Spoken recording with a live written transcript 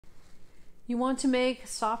You want to make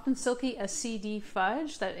soft and silky SCD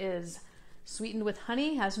fudge that is sweetened with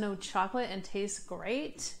honey, has no chocolate, and tastes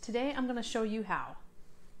great. Today I'm going to show you how.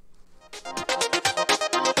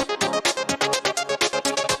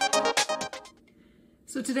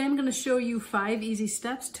 So today I'm going to show you 5 easy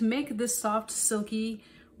steps to make this soft, silky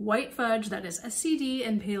white fudge that is SCD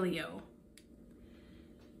and Paleo.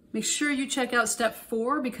 Make sure you check out step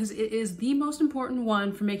 4 because it is the most important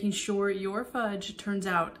one for making sure your fudge turns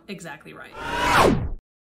out exactly right.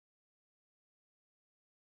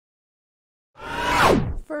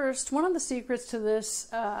 First, one of the secrets to this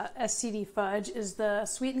SCD fudge is the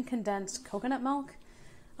sweetened condensed coconut milk.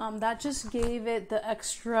 That just gave it the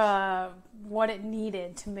extra what it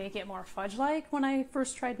needed to make it more fudge-like when I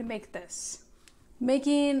first tried to make this.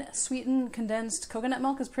 Making sweetened condensed coconut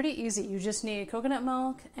milk is pretty easy. You just need coconut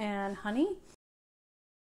milk and honey.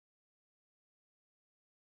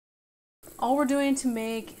 All we're doing to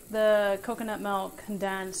make the coconut milk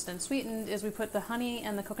condensed and sweetened is we put the honey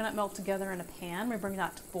and the coconut milk together in a pan. We bring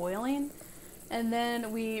that to boiling, and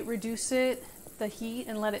then we reduce the heat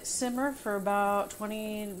and let it simmer for about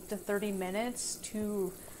 20 to 30 minutes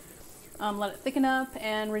to let it thicken up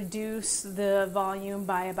and reduce the volume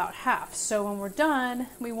by about half. So when we're done,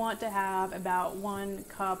 we want to have about 1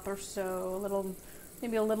 cup or so,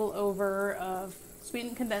 maybe a little over of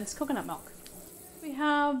sweetened condensed coconut milk. We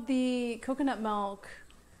have the coconut milk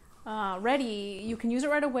ready. You can use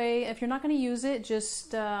it right away. If you're not going to use it,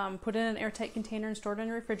 just put it in an airtight container and store it in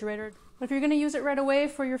your refrigerator. But if you're going to use it right away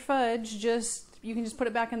for your fudge, you can just put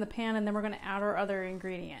it back in the pan, and then we're going to add our other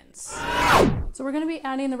ingredients. So we're going to be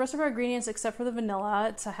adding the rest of our ingredients except for the vanilla.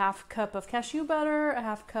 It's a 1/2 cup of cashew butter, a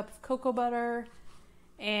 1/2 cup of cocoa butter,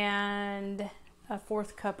 and a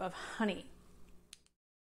 1/4 cup of honey.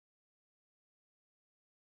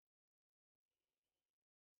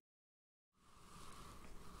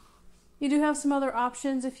 You do have some other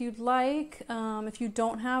options if you'd like. If you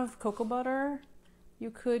don't have cocoa butter, you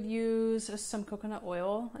could use some coconut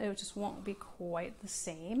oil. It just won't be quite the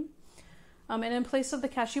same. And in place of the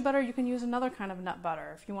cashew butter, you can use another kind of nut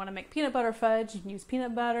butter. If you want to make peanut butter fudge, you can use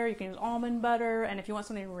peanut butter, you can use almond butter, and if you want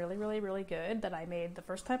something really, really, really good that I made the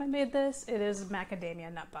first time I made this, it is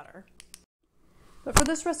macadamia nut butter. But for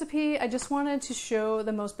this recipe, I just wanted to show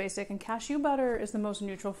the most basic, and cashew butter is the most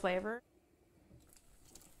neutral flavor.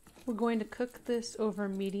 We're going to cook this over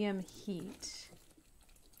medium heat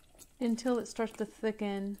until it starts to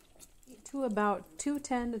thicken to about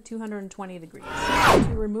 210 to 220 degrees.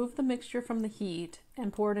 To remove the mixture from the heat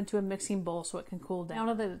and pour it into a mixing bowl so it can cool down.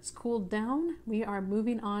 Now that it's cooled down, we are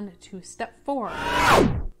moving on to step 4.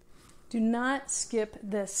 Do not skip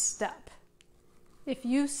this step. If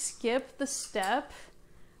you skip the step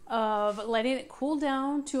of letting it cool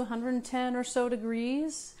down to 110 or so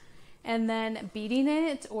degrees and then beating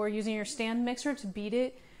it, or using your stand mixer to beat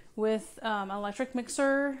it with an electric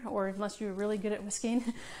mixer, or unless you're really good at whisking,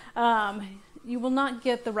 you will not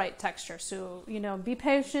get the right texture. So, be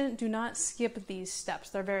patient. Do not skip these steps.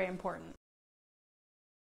 They're very important.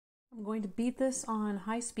 I'm going to beat this on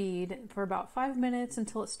high speed for about 5 minutes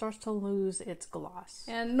until it starts to lose its gloss.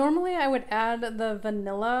 And normally I would add the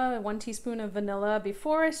vanilla, 1 teaspoon of vanilla,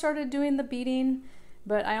 before I started doing the beating,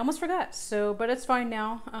 but I almost forgot. But it's fine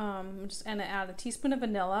now. I'm just gonna add a teaspoon of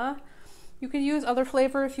vanilla. You can use other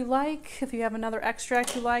flavor if you like. If you have another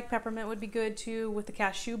extract you like, peppermint would be good too with the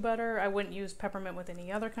cashew butter. I wouldn't use peppermint with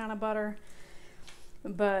any other kind of butter.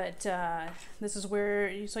 But this is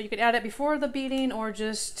where, so you could add it before the beating, or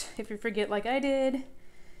just, if you forget like I did,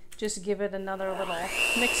 just give it another little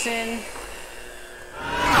mix in.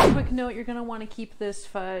 Quick note, you're going to want to keep this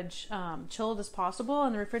fudge chilled as possible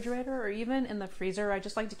in the refrigerator or even in the freezer. I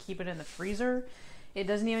just like to keep it in the freezer. It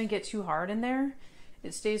doesn't even get too hard in there.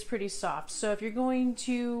 It stays pretty soft. So if you're going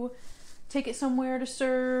to take it somewhere to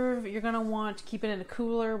serve, you're going to want to keep it in a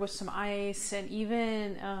cooler with some ice, and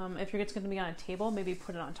even if it's going to be on a table, maybe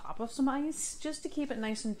put it on top of some ice just to keep it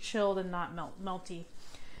nice and chilled and not melty.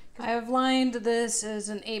 I have lined this as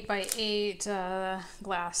an 8x8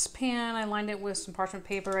 glass pan. I lined it with some parchment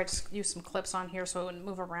paper. I just used some clips on here so it wouldn't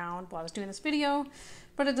move around while I was doing this video,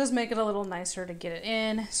 but it does make it a little nicer to get it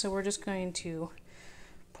in. So we're just going to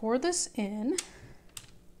pour this in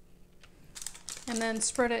and then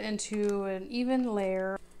spread it into an even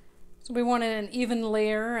layer. So we wanted an even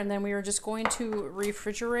layer, and then we were just going to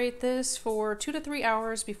refrigerate this for 2 to 3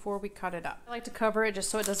 hours before we cut it up. I like to cover it just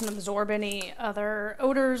so it doesn't absorb any other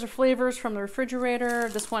odors or flavors from the refrigerator.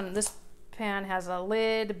 This pan has a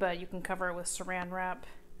lid, but you can cover it with saran wrap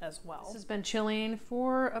as well. This has been chilling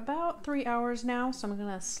for about 3 hours now, so I'm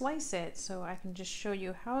gonna slice it so I can just show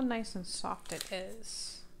you how nice and soft it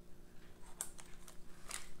is.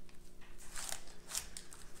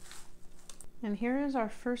 And here is our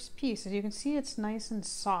first piece. As you can see, it's nice and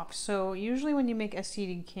soft. So usually when you make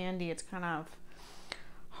SCD candy, it's kind of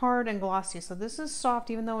hard and glossy. So this is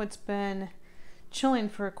soft, even though it's been chilling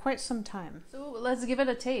for quite some time. So let's give it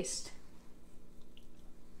a taste.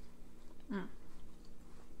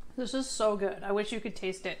 This is so good. I wish you could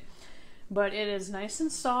taste it. But it is nice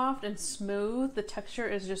and soft and smooth. The texture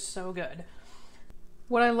is just so good.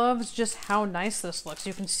 What I love is just how nice this looks.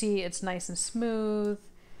 You can see it's nice and smooth.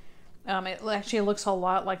 It actually looks a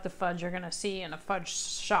lot like the fudge you're going to see in a fudge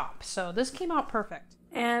shop. So this came out perfect.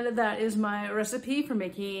 And that is my recipe for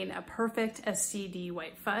making a perfect SCD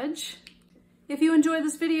white fudge. If you enjoyed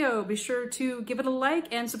this video, be sure to give it a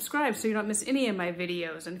like and subscribe so you don't miss any of my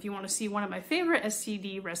videos. And if you want to see one of my favorite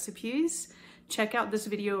SCD recipes, check out this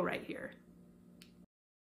video right here.